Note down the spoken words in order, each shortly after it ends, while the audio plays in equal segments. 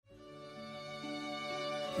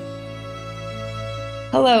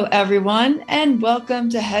Hello, everyone, and welcome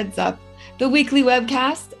to Heads Up, the weekly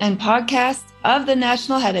webcast and podcast of the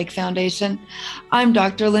National Headache Foundation. I'm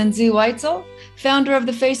Dr. Lindsay Weitzel, founder of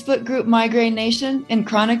the Facebook group Migraine Nation and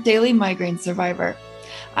chronic daily migraine survivor.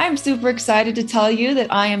 I'm super excited to tell you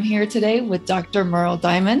that I am here today with Dr. Merle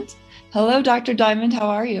Diamond. Hello, Dr. Diamond. How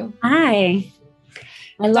are you? Hi.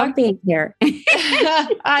 I love being here.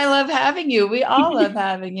 I love having you. We all love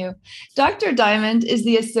having you. Dr. Diamond is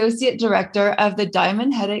the Associate Director of the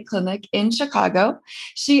Diamond Headache Clinic in Chicago.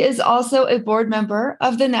 She is also a board member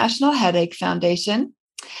of the National Headache Foundation.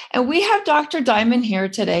 And we have Dr. Diamond here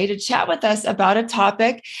today to chat with us about a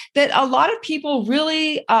topic that a lot of people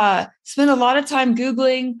really spend a lot of time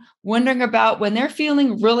Googling, wondering about when they're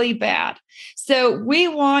feeling really bad. So we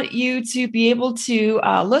want you to be able to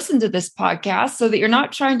listen to this podcast so that you're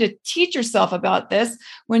not trying to teach yourself about this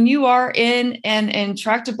when you are in an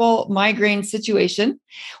intractable migraine situation.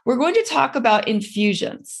 We're going to talk about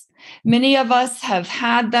infusions. Many of us have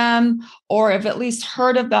had them or have at least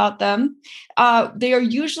heard about them. They are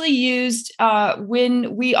usually used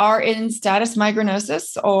when we are in status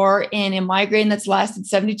migrainosus or in a migraine that's lasted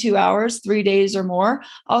 72 hours, 3 days or more,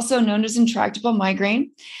 also known as intractable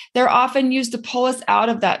migraine. They're often used to pull us out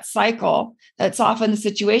of that cycle. That's often the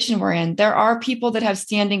situation we're in. There are people that have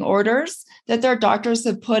standing orders that their doctors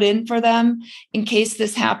have put in for them in case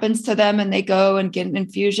this happens to them and they go and get an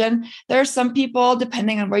infusion. There are some people,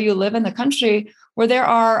 depending on where you live in the country, where there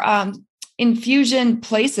are infusion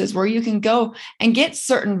places where you can go and get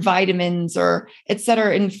certain vitamins or et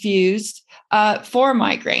cetera infused for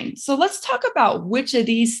migraine. So let's talk about which of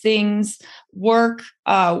these things work,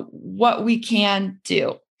 what we can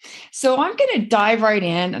do. So I'm going to dive right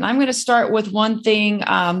in, and I'm going to start with one thing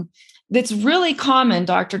that's really common,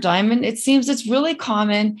 Dr. Diamond. It seems it's really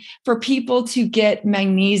common for people to get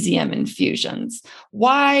magnesium infusions.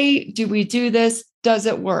 Why do we do this? Does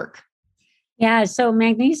it work? Yeah, so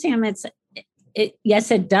magnesium,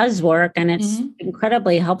 yes, it does work, and it's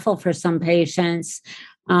incredibly helpful for some patients.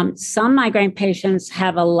 Some migraine patients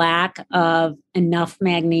have a lack of enough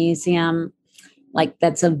magnesium, like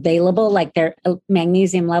that's available, like their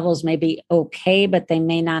magnesium levels may be okay, but they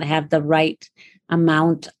may not have the right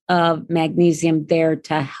amount of magnesium there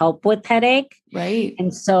to help with headache. Right.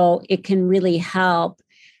 And so it can really help.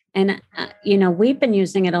 And, we've been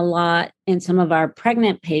using it a lot in some of our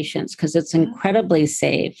pregnant patients because it's incredibly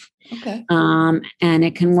safe. Okay. And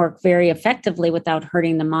it can work very effectively without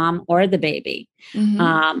hurting the mom or the baby.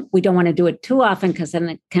 We don't want to do it too often because then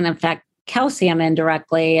it can affect calcium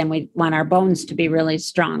indirectly, and we want our bones to be really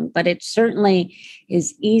strong. But it certainly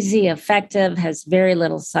is easy, effective, has very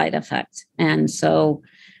little side effect. And so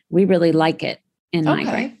we really like it in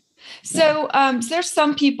migraine. So there's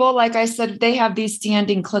some people, like I said, they have these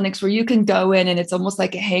standing clinics where you can go in and it's almost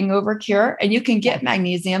like a hangover cure and you can get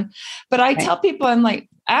magnesium. But I tell people, I'm like,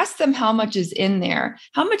 ask them how much is in there.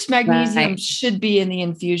 How much magnesium should be in the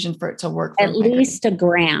infusion for it to work? At least a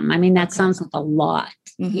gram. I mean, that sounds like a lot,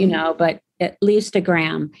 but at least a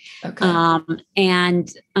gram. Okay.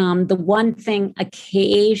 The one thing,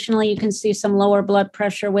 occasionally you can see some lower blood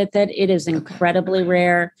pressure with it. It is incredibly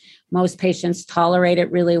rare. Most patients tolerate it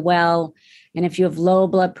really well. And if you have low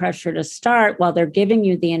blood pressure to start, while they're giving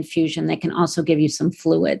you the infusion, they can also give you some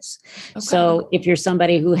fluids. Okay. So if you're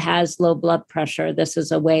somebody who has low blood pressure, this is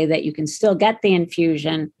a way that you can still get the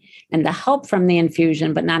infusion and the help from the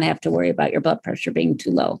infusion, but not have to worry about your blood pressure being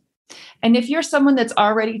too low. And if you're someone that's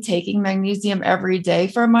already taking magnesium every day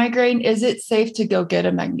for a migraine, is it safe to go get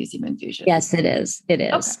a magnesium infusion? Yes, it is. It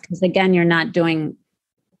is. Because again, you're not doing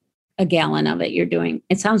a gallon of it.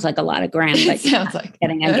 It sounds like a lot of grams, but sounds like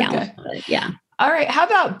getting a gallon of it. Yeah. All right. How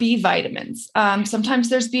about B vitamins? Sometimes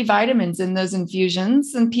there's B vitamins in those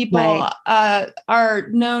infusions, and people are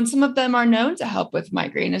known. Some of them are known to help with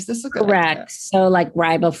migraine. Is this a good idea? So like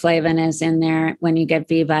riboflavin is in there when you get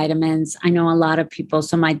B vitamins. I know a lot of people.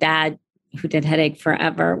 So my dad, who did headache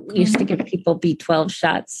forever, used to give people B12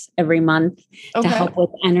 shots every month to help with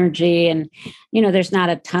energy. And, there's not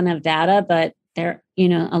a ton of data, but there,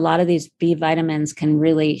 a lot of these B vitamins can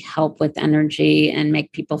really help with energy and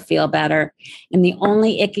make people feel better. And the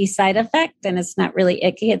only icky side effect, and it's not really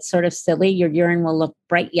icky, it's sort of silly, your urine will look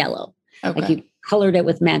bright yellow. Like you colored it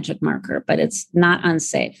with magic marker, but it's not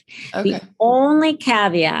unsafe. The only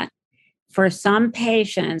caveat for some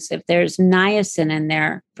patients, if there's niacin in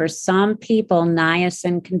there, for some people,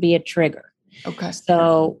 niacin can be a trigger.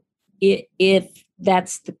 So if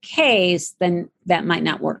that's the case, then that might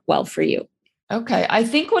not work well for you. Okay. I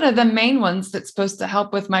think one of the main ones that's supposed to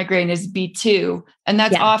help with migraine is B2. And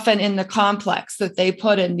that's often in the complex that they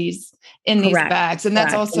put in these bags. And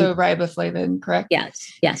that's also riboflavin, correct?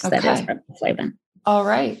 Yes. That is riboflavin. All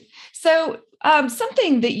right. So,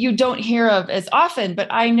 something that you don't hear of as often, but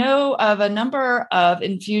I know of a number of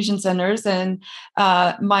infusion centers and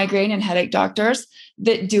migraine and headache doctors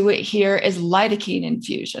that do it here is lidocaine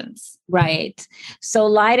infusions. Right. So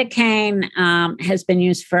lidocaine has been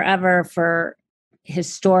used forever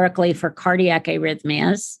historically for cardiac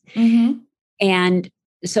arrhythmias. Mm-hmm. And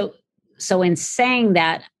so in saying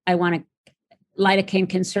that, lidocaine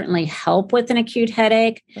can certainly help with an acute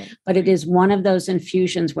headache, right, but it is one of those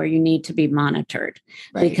infusions where you need to be monitored,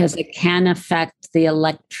 right, because it can affect the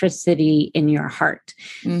electricity in your heart.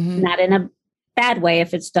 Mm-hmm. Not in a bad way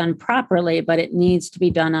if it's done properly, but it needs to be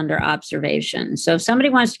done under observation. So if somebody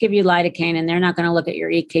wants to give you lidocaine and they're not going to look at your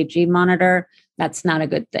EKG monitor, that's not a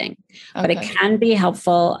good thing. Okay. But it can be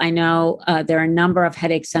helpful. I know there are a number of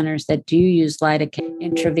headache centers that do use lidocaine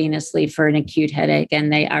intravenously for an acute headache,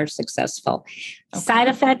 and they are successful. Okay. Side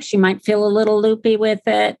effects, you might feel a little loopy with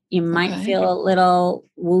it. You might feel a little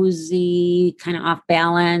woozy, kind of off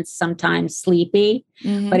balance, sometimes sleepy.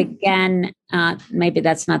 Mm-hmm. But again, maybe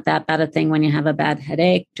that's not that bad a thing when you have a bad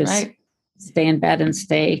headache. Just stay in bed and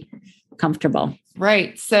stay comfortable.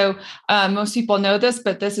 Right. So most people know this,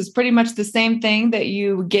 but this is pretty much the same thing that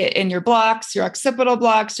you get in your blocks, your occipital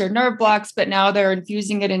blocks, your nerve blocks, but now they're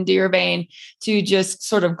infusing it into your vein to just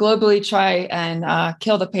sort of globally try and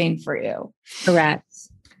kill the pain for you. Correct.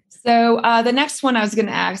 So the next one I was going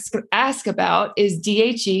to ask about is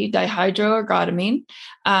DHE, dihydroergotamine.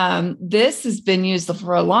 This has been used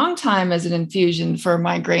for a long time as an infusion for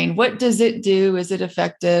migraine. What does it do? Is it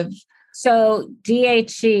effective? So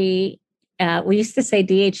DHE, we used to say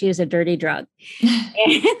DHE is a dirty drug,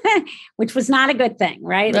 which was not a good thing,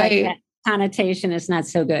 right? Like that connotation is not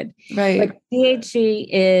so good. Right. But DHE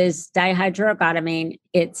is dihydroergotamine.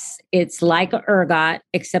 It's like ergot,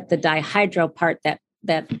 except the dihydro part that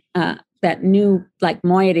new like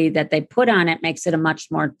moiety that they put on it makes it a much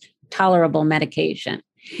more tolerable medication.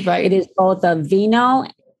 Right. It is both a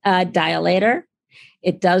dilator.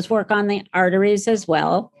 It does work on the arteries as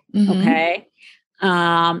well. Mm-hmm. Okay.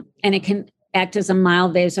 And it can act as a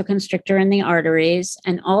mild vasoconstrictor in the arteries.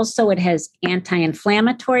 And also it has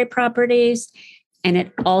anti-inflammatory properties. And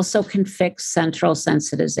it also can fix central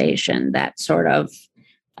sensitization, that sort of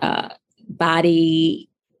body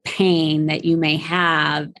pain that you may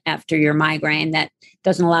have after your migraine that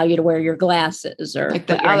doesn't allow you to wear your glasses, or like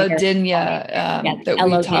the allodynia that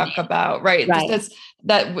we talk about. Right. That's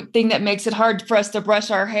that thing that makes it hard for us to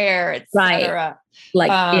brush our hair, et cetera.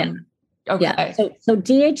 Right. Okay. Yeah. So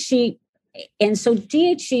DHE,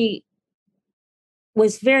 DHE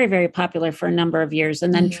was very, very popular for a number of years.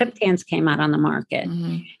 And then triptans came out on the market.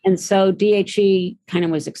 Mm-hmm. And so DHE kind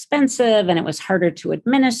of was expensive and it was harder to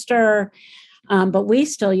administer. But we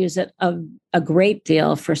still use it a great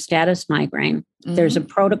deal for status migraine. Mm-hmm. There's a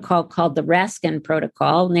protocol called the Raskin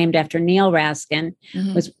protocol, named after Neil Raskin,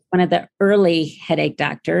 was one of the early headache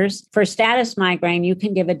doctors. For status migraine, you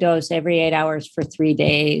can give a dose every 8 hours for 3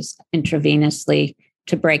 days intravenously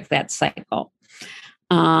to break that cycle.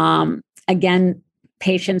 Again,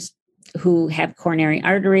 patients who have coronary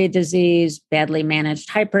artery disease, badly managed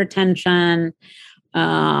hypertension,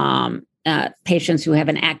 patients who have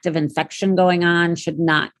an active infection going on should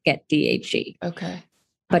not get DHE. Okay.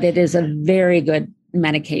 But it is a very good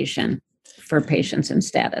medication for patients in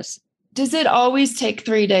status. Does it always take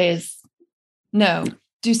 3 days? No.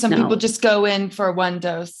 Do some people just go in for one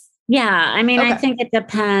dose? Yeah. I mean, I think it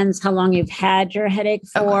depends how long you've had your headache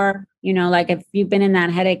for. Okay. You know, like if you've been in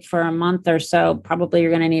that headache for a month or so, probably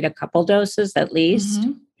you're going to need a couple doses at least.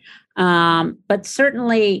 Mm-hmm. But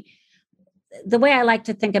certainly, the way I like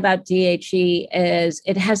to think about DHE is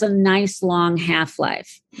it has a nice long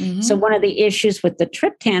half-life. Mm-hmm. So one of the issues with the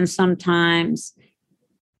triptans sometimes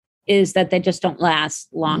is that they just don't last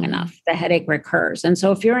long enough. The headache recurs. And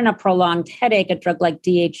so if you're in a prolonged headache, a drug like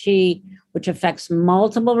DHE, which affects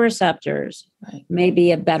multiple receptors, may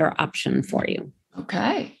be a better option for you.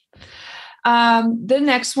 Okay. The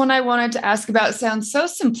next one I wanted to ask about sounds so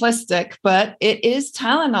simplistic, but it is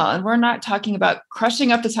Tylenol. And we're not talking about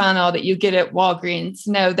crushing up the Tylenol that you get at Walgreens.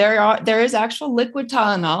 No, there is actual liquid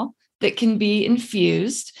Tylenol that can be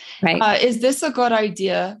infused. Right. Is this a good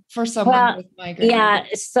idea for someone with migraine? Yeah.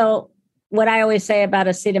 So what I always say about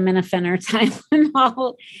acetaminophen or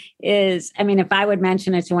Tylenol is, I mean, if I would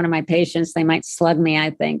mention it to one of my patients, they might slug me, I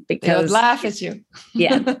think, because they would laugh at you.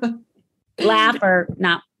 Yeah. Laugh or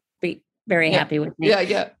not be very happy with me.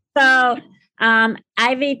 Yeah. So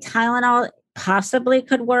IV Tylenol possibly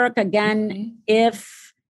could work. Again, if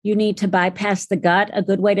you need to bypass the gut, a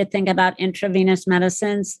good way to think about intravenous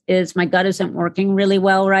medicines is my gut isn't working really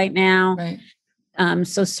well right now. Right.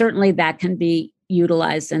 So certainly that can be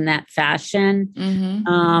utilized in that fashion,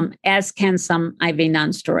 as can some IV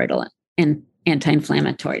nonsteroidal and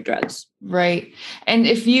anti-inflammatory drugs. Right. And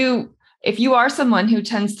if you are someone who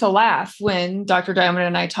tends to laugh when Dr. Diamond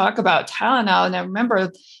and I talk about Tylenol, now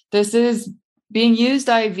remember, this is being used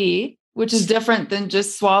IV, which is different than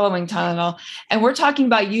just swallowing Tylenol. And we're talking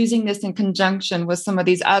about using this in conjunction with some of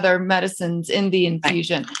these other medicines in the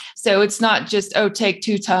infusion. Right. So it's not just, take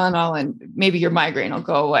 2 Tylenol and maybe your migraine will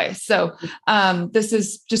go away. So this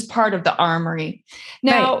is just part of the armory.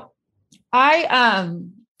 Now, right.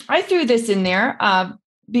 I threw this in there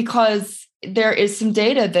because there is some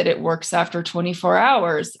data that it works after 24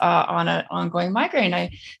 hours on an ongoing migraine. I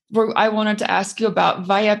wanted to ask you about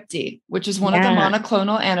Vyepti, which is one of the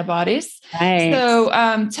monoclonal antibodies. Right.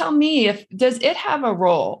 So tell me, does it have a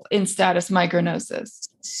role in status migrainosus?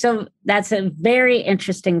 So that's a very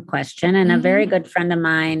interesting question. And a very good friend of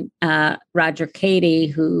mine, Roger Cady,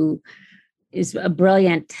 who is a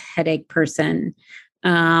brilliant headache person,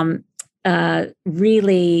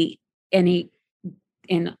 really,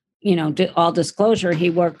 all disclosure, he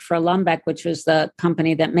worked for Lundbeck, which was the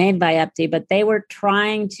company that made Vyepti, but they were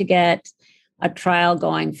trying to get a trial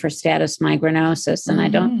going for status migrainosus. And I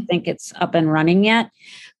don't think it's up and running yet.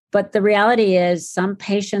 But the reality is some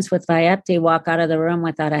patients with Vyepti walk out of the room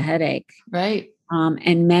without a headache. Right.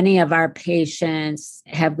 And many of our patients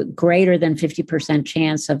have greater than 50%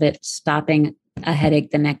 chance of it stopping a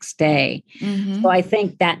headache the next day. So I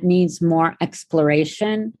think that needs more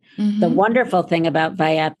exploration. The wonderful thing about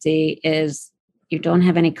Vyepti is you don't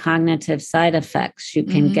have any cognitive side effects. You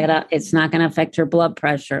can get up, it's not going to affect your blood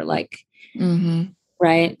pressure,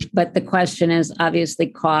 right? But the question is obviously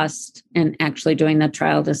cost and actually doing the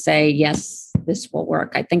trial to say, yes, this will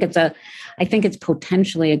work. I think it's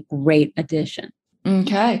potentially a great addition.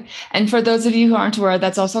 Okay. And for those of you who aren't aware,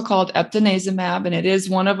 that's also called eptinezumab, and it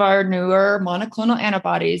is one of our newer monoclonal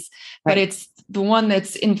antibodies, but it's the one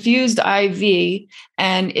that's infused IV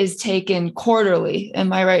and is taken quarterly.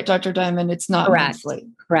 Am I right, Dr. Diamond? It's not monthly.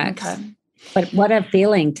 Correct. Okay. But what a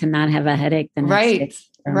feeling to not have a headache the next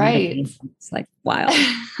day. Right. It's like wild.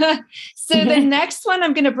 So the next one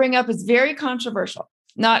I'm going to bring up is very controversial.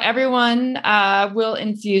 Not everyone will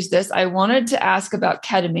infuse this. I wanted to ask about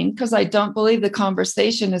ketamine because I don't believe the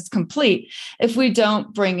conversation is complete if we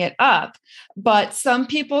don't bring it up. But some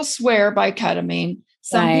people swear by ketamine.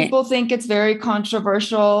 Some people think it's very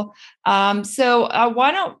controversial. So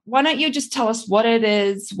why don't you just tell us what it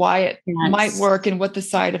is, why it might work, and what the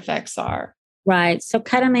side effects are? Right. So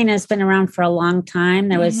ketamine has been around for a long time.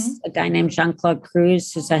 There was a guy named Jean-Claude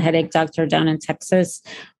Cruz, who's a headache doctor down in Texas,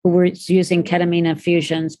 who was using ketamine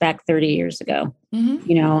infusions back 30 years ago.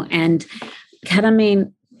 And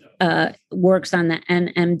ketamine works on the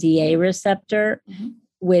NMDA receptor,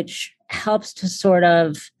 which helps to sort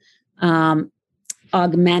of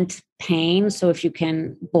augment pain. So if you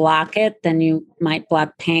can block it, then you might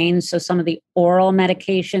block pain. So some of the oral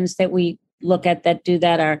medications that we look at that do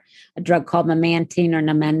that are a drug called memantine or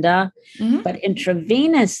Namenda. But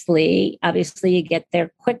intravenously, obviously, you get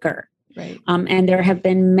there quicker. Right. And there have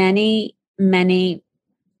been many, many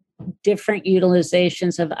different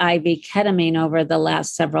utilizations of IV ketamine over the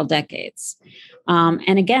last several decades.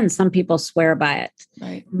 And again, some people swear by it.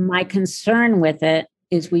 Right. My concern with it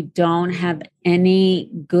is we don't have any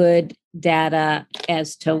good data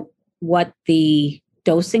as to what the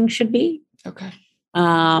dosing should be. Okay.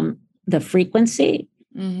 The frequency.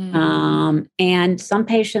 And some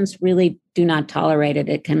patients really do not tolerate it.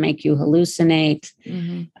 It can make you hallucinate,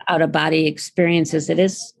 out of body experiences. It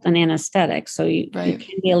is an anesthetic, so you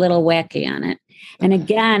can be a little wacky on it. And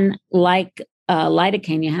again, like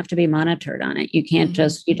lidocaine, you have to be monitored on it. You can't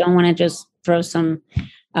you don't want to just throw some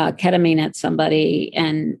ketamine at somebody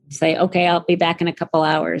and say, okay, I'll be back in a couple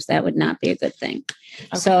hours. That would not be a good thing.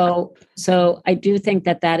 Okay. So I do think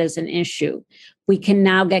that is an issue. We can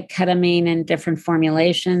now get ketamine in different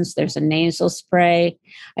formulations. There's a nasal spray.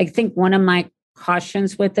 I think one of my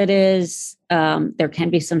cautions with it is there can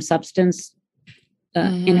be some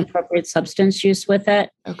inappropriate substance use with it.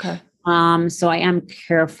 Okay. So I am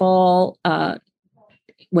careful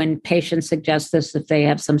when patients suggest this if they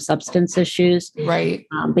have some substance issues, right?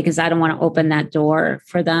 Because I don't want to open that door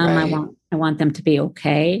for them. Right. I want them to be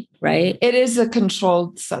okay, right? It is a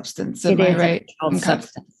controlled substance, am I right? A controlled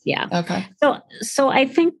substance, yeah. Okay. So I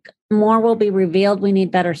think more will be revealed. We need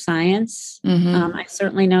better science. I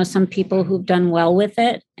certainly know some people who've done well with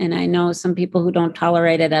it, and I know some people who don't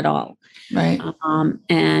tolerate it at all. Right.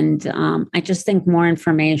 I just think more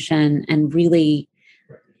information and really,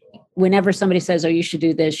 whenever somebody says, oh, you should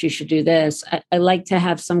do this, you should do this, I like to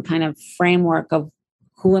have some kind of framework of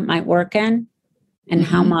who it might work in and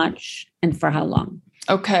how much and for how long.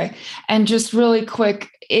 Okay. And just really quick,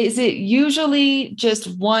 is it usually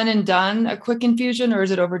just one and done, a quick infusion, or is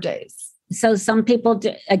it over days? So some people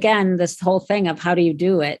do, again, this whole thing of how do you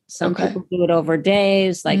do it? Some people do it over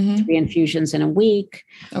days, like 3 infusions in a week.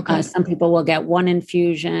 Some people will get 1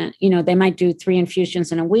 infusion. They might do 3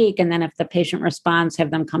 infusions in a week. And then if the patient responds, have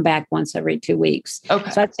them come back once every 2 weeks. So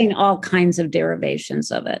I've seen all kinds of derivations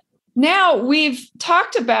of it. Now we've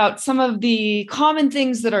talked about some of the common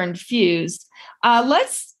things that are infused.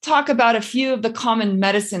 Let's talk about a few of the common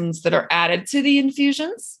medicines that are added to the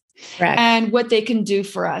infusions. Correct. And what they can do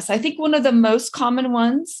for us. I think one of the most common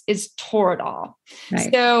ones is Toradol.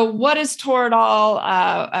 Right. So what is Toradol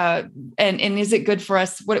and is it good for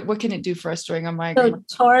us? What can it do for us during a migraine?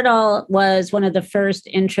 So Toradol was one of the first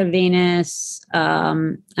intravenous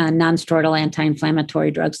non-steroidal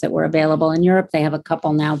anti-inflammatory drugs that were available. In Europe, they have a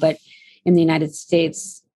couple now, but in the United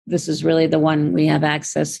States, this is really the one we have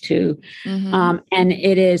access to. And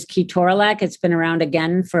it is ketorolac. It's been around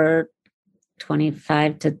again for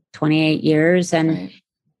 25 to 28 years. And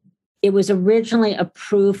it was originally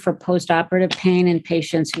approved for postoperative pain in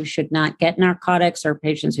patients who should not get narcotics or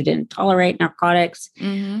patients who didn't tolerate narcotics.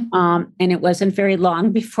 And it wasn't very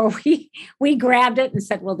long before we grabbed it and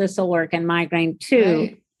said, well, this will work in migraine too.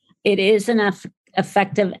 Right. It is an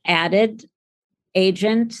effective added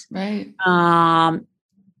agent. Right.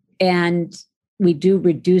 And we do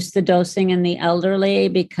reduce the dosing in the elderly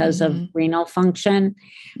because of renal function.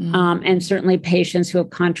 And certainly patients who have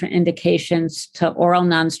contraindications to oral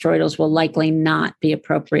nonsteroidals will likely not be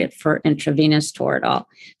appropriate for intravenous Toradol.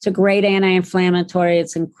 It's a great anti-inflammatory.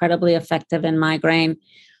 It's incredibly effective in migraine.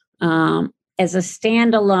 As a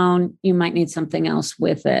standalone, you might need something else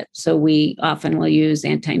with it. So we often will use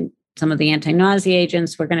some of the anti-nausea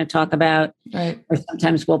agents we're going to talk about, or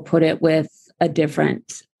sometimes we'll put it with a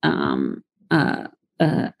different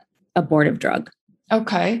abortive drug.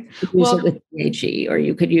 Okay. Use it with DHE, or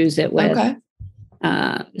you could use it with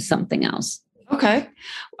something else. Okay.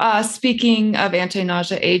 Speaking of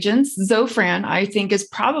anti-nausea agents, Zofran, I think, is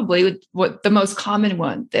probably what the most common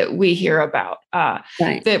one that we hear about.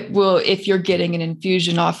 That will, if you're getting an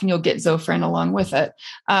infusion, often you'll get Zofran along with it.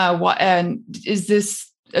 And is this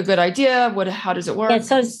a good idea? How does it work? Yeah,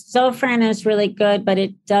 so Zofran is really good, but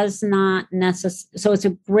it does not necessarily. So it's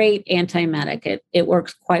a great antiemetic. It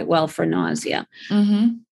works quite well for nausea.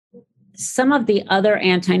 Some of the other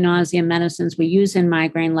anti-nausea medicines we use in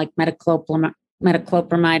migraine, like metoclopramide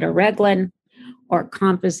or Reglan or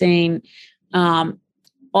Compazine,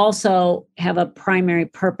 also have a primary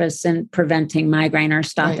purpose in preventing migraine or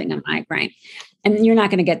stopping a migraine. And you're not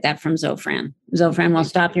going to get that from Zofran. Zofran will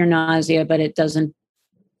stop your nausea, but it's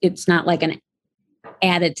not like an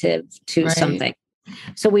additive to something.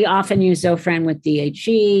 So we often use Zofran with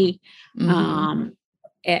DHE, and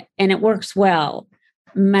it works well.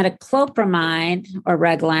 Metoclopramide or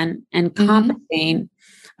Reglan and Compazine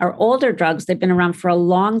are older drugs. They've been around for a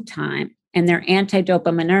long time, and they're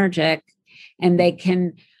antidopaminergic, and they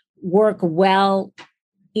can work well.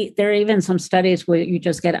 There are even some studies where you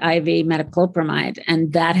just get IV metoclopramide,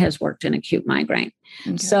 and that has worked in acute migraine.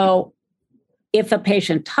 Okay. So if a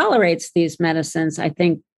patient tolerates these medicines, I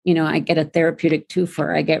think, I get a therapeutic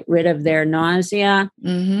twofer. I get rid of their nausea,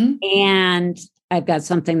 and I've got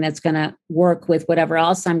something that's going to work with whatever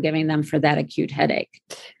else I'm giving them for that acute headache.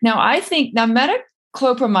 Now,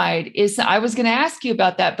 metoclopramide I was going to ask you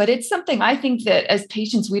about that, but it's something I think that as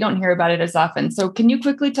patients, we don't hear about it as often. So can you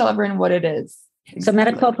quickly tell everyone what it is? Exactly.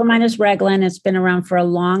 So metoclopramide is Reglan. It's been around for a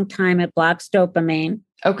long time. It blocks dopamine.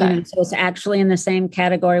 Okay. So it's actually in the same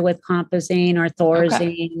category with Compazine or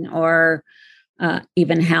Thorazine or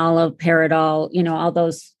even haloperidol, all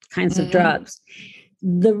those kinds of drugs.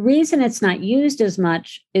 The reason it's not used as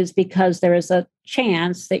much is because there is a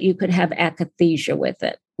chance that you could have akathisia with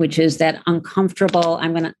it, which is that uncomfortable,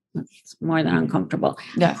 it's more than uncomfortable,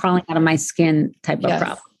 crawling out of my skin type of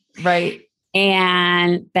problem. Right.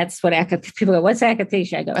 And that's what people go, what's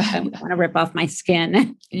akathisia? I go, I want to rip off my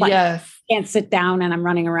skin. Can't sit down and I'm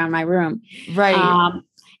running around my room. Right.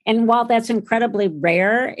 And while that's incredibly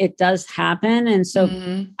rare, it does happen. And so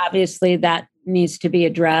obviously that needs to be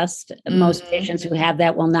addressed. Most patients who have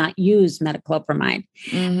that will not use metoclopramide.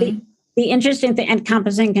 The interesting thing, and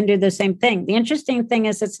Compazine can do the same thing. The interesting thing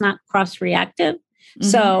is it's not cross-reactive.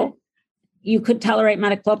 So you could tolerate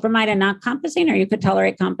metoclopramide and not Compazine, or you could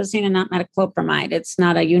tolerate Compazine and not metoclopramide. It's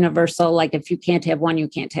not a universal, like if you can't have one, you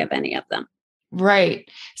can't have any of them. Right.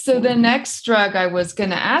 So the next drug I was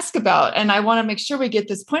going to ask about, and I want to make sure we get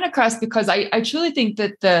this point across, because I truly think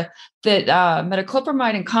that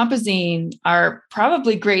metoclopramide and Compazine are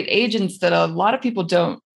probably great agents that a lot of people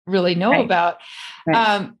don't really know about.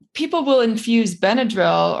 People will infuse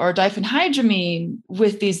Benadryl or diphenhydramine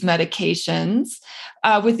with these medications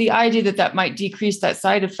with the idea that that might decrease that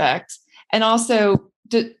side effect. And also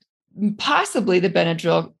possibly the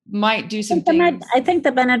Benadryl might do some things. I think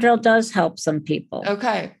the Benadryl does help some people.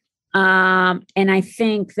 Okay. And I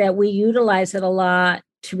think that we utilize it a lot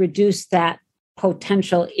to reduce that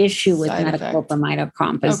potential issue with metoclopramide or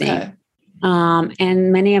compazine. Okay.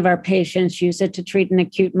 And many of our patients use it to treat an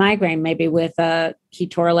acute migraine, maybe with a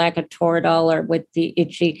ketorolac, a Toradol, or with the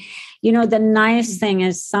itchy. The nice thing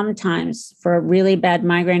is sometimes for a really bad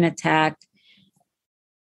migraine attack,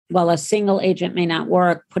 while a single agent may not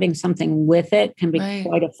work, putting something with it can be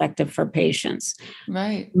quite effective for patients.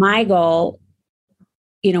 Right. My goal,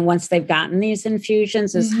 once they've gotten these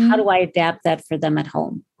infusions, is how do I adapt that for them at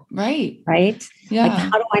home? Right. Right. Yeah. Like,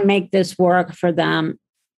 how do I make this work for them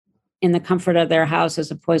in the comfort of their house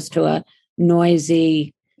as opposed to a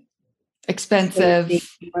noisy, expensive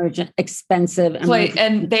place,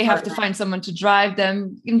 and they have to find someone to drive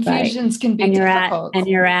them. Infusions can be difficult.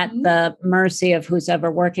 You're at the mercy of who's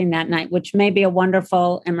ever working that night, which may be a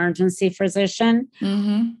wonderful emergency physician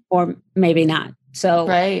or maybe not. So,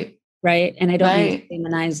 right. And I don't mean to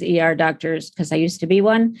demonize ER doctors because I used to be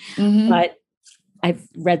one, but I've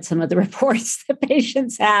read some of the reports that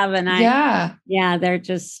patients have, and they're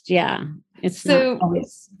just, it's not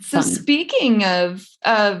always fun. So speaking of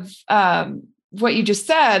what you just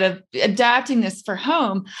said of adapting this for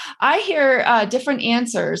home, I hear different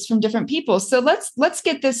answers from different people. So let's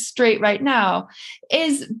get this straight right now.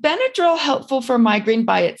 Is Benadryl helpful for migraine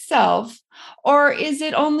by itself, or is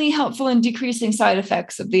it only helpful in decreasing side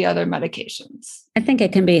effects of the other medications? I think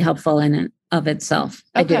it can be helpful in and of itself.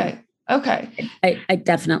 Okay. I do. Okay. I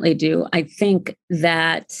definitely do. I think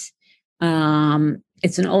that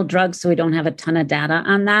it's an old drug, so we don't have a ton of data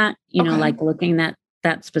on that, like looking at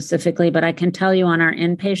that specifically. But I can tell you on our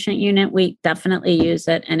inpatient unit, we definitely use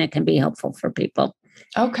it and it can be helpful for people.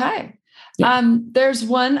 Okay. Yeah. There's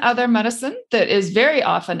one other medicine that is very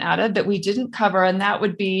often added that we didn't cover, and that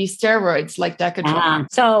would be steroids like Decadron.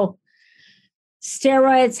 So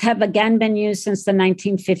steroids have again been used since the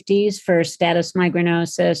 1950s for status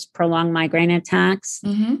migrainosus, prolonged migraine attacks.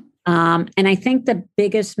 And I think the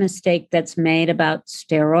biggest mistake that's made about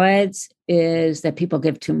steroids is that people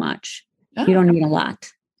give too much. You don't need a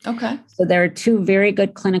lot. Okay. So there are two very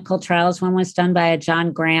good clinical trials. One was done by a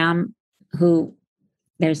John Graham, who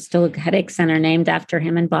there's still a headache center named after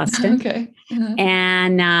him in Boston. Okay.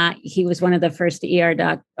 And he was one of the first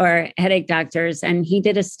headache doctors. And he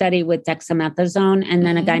did a study with dexamethasone. And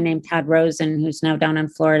then a guy named Todd Rosen, who's now down in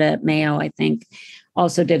Florida at Mayo, I think,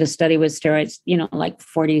 also did a study with steroids, like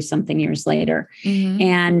 40 something years later.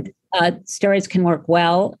 And steroids can work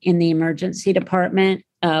well in the emergency department.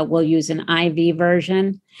 We'll use an IV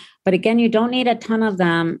version. But again, you don't need a ton of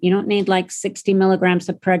them. You don't need like 60 milligrams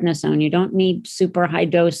of prednisone. You don't need super high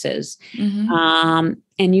doses. And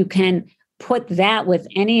you can put that with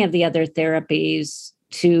any of the other therapies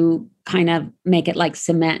to kind of make it like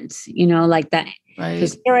cement, like that. Right.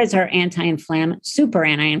 Because steroids are super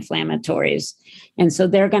anti-inflammatories. And so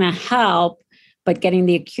they're going to help, but getting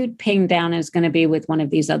the acute pain down is going to be with one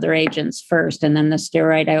of these other agents first. And then the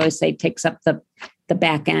steroid, I always say, takes up the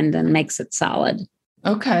back end and makes it solid.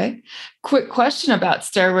 Okay. Quick question about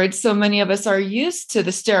steroids. So many of us are used to the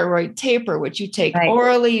steroid taper, which you take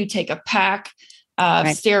orally, you take a pack of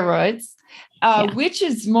steroids. Which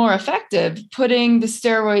is more effective, putting the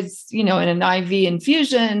steroids, in an IV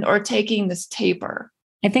infusion or taking this taper?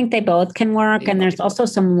 I think they both can work. And there's also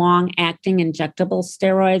some long-acting injectable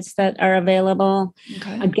steroids that are available.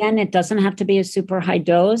 Okay. Again, it doesn't have to be a super high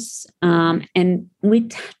dose. And we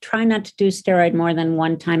try not to do steroid more than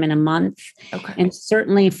one time in a month. Okay. And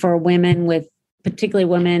certainly for women particularly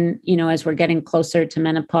women, as we're getting closer to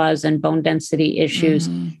menopause and bone density issues,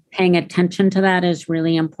 paying attention to that is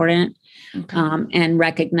really important. Okay. And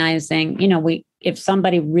recognizing, if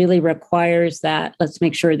somebody really requires that, let's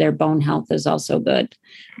make sure their bone health is also good.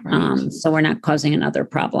 Right. So we're not causing another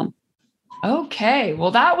problem. Okay. Well,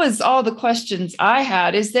 that was all the questions I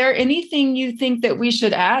had. Is there anything you think that we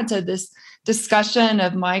should add to this discussion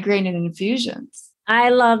of migraine and infusions? I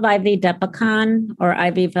love IV Depacon or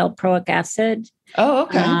IV valproic acid. Oh,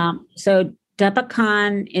 okay. So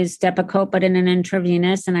Depacon is Depakote, but in an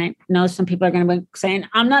intravenous. And I know some people are going to be saying,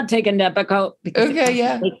 I'm not taking Depakote because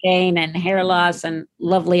it's weight gain and hair loss and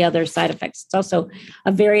lovely other side effects. It's also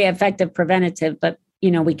a very effective preventative, but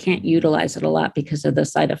we can't utilize it a lot because of the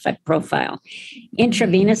side effect profile.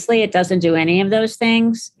 Intravenously, it doesn't do any of those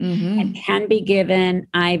things. It can be given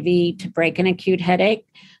IV to break an acute headache.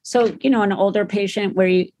 So, an older patient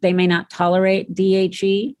where they may not tolerate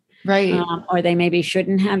DHE, right, or they maybe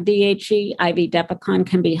shouldn't have DHE, IV Depacon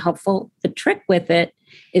can be helpful. The trick with it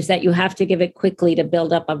is that you have to give it quickly to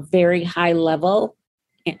build up a very high level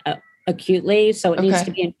acutely. So it needs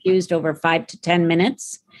to be infused over 5 to 10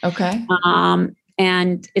 minutes. Okay.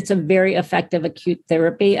 And it's a very effective acute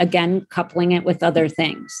therapy, again, coupling it with other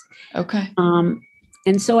things. Okay.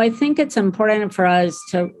 And so I think it's important for us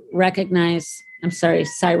to recognize, I'm sorry,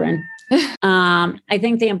 siren. I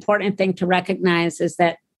think the important thing to recognize is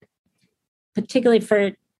that, particularly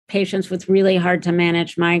for patients with really hard to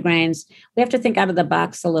manage migraines, we have to think out of the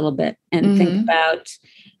box a little bit and think about,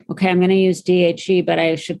 okay, I'm going to use DHE, but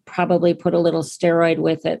I should probably put a little steroid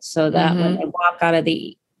with it so that when I walk out of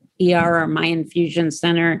the ER or my infusion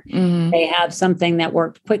center, they have something that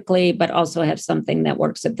worked quickly, but also have something that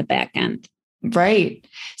works at the back end. Right.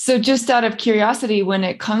 So just out of curiosity, when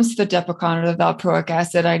it comes to the Depacon or the valproic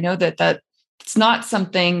acid, I know that it's not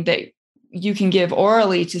something that you can give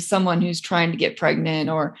orally to someone who's trying to get pregnant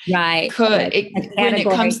or when it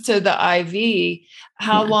comes to the IV,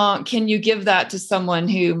 how long can you give that to someone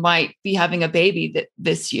who might be having a baby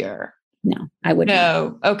this year? No, I would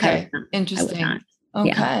not. Okay. Interesting.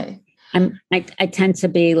 Okay. Yeah. I tend to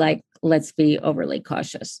be like, let's be overly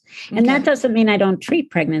cautious. And that doesn't mean I don't treat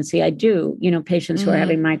pregnancy. I do, patients who are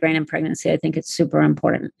having migraine in pregnancy, I think it's super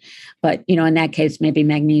important. But, in that case, maybe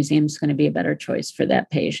magnesium is going to be a better choice for that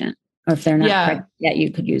patient. Or if they're not pregnant yet,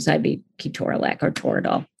 you could use IV ketorolac or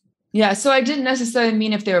Toradol. Yeah. So I didn't necessarily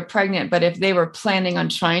mean if they were pregnant, but if they were planning on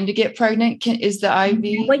trying to get pregnant, is the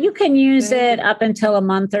IV? Well, you can use it up until a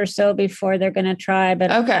month or so before they're going to try. But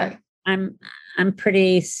I'm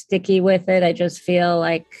pretty sticky with it. I just feel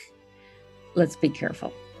like, let's be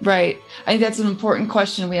careful. Right. I think that's an important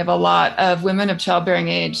question. We have a lot of women of childbearing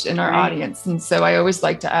age in our audience. And so I always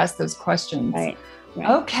like to ask those questions. Right.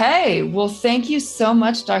 Okay. Well, thank you so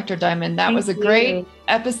much, Dr. Diamond. That was a great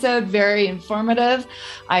episode, very informative.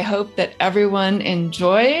 I hope that everyone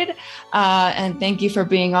enjoyed. And thank you for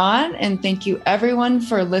being on. And thank you, everyone,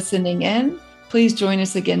 for listening in. Please join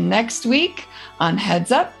us again next week on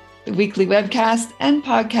Heads Up, the weekly webcast and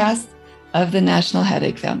podcast of the National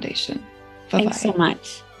Headache Foundation. Bye-bye. Thanks so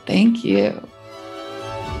much. Thank you.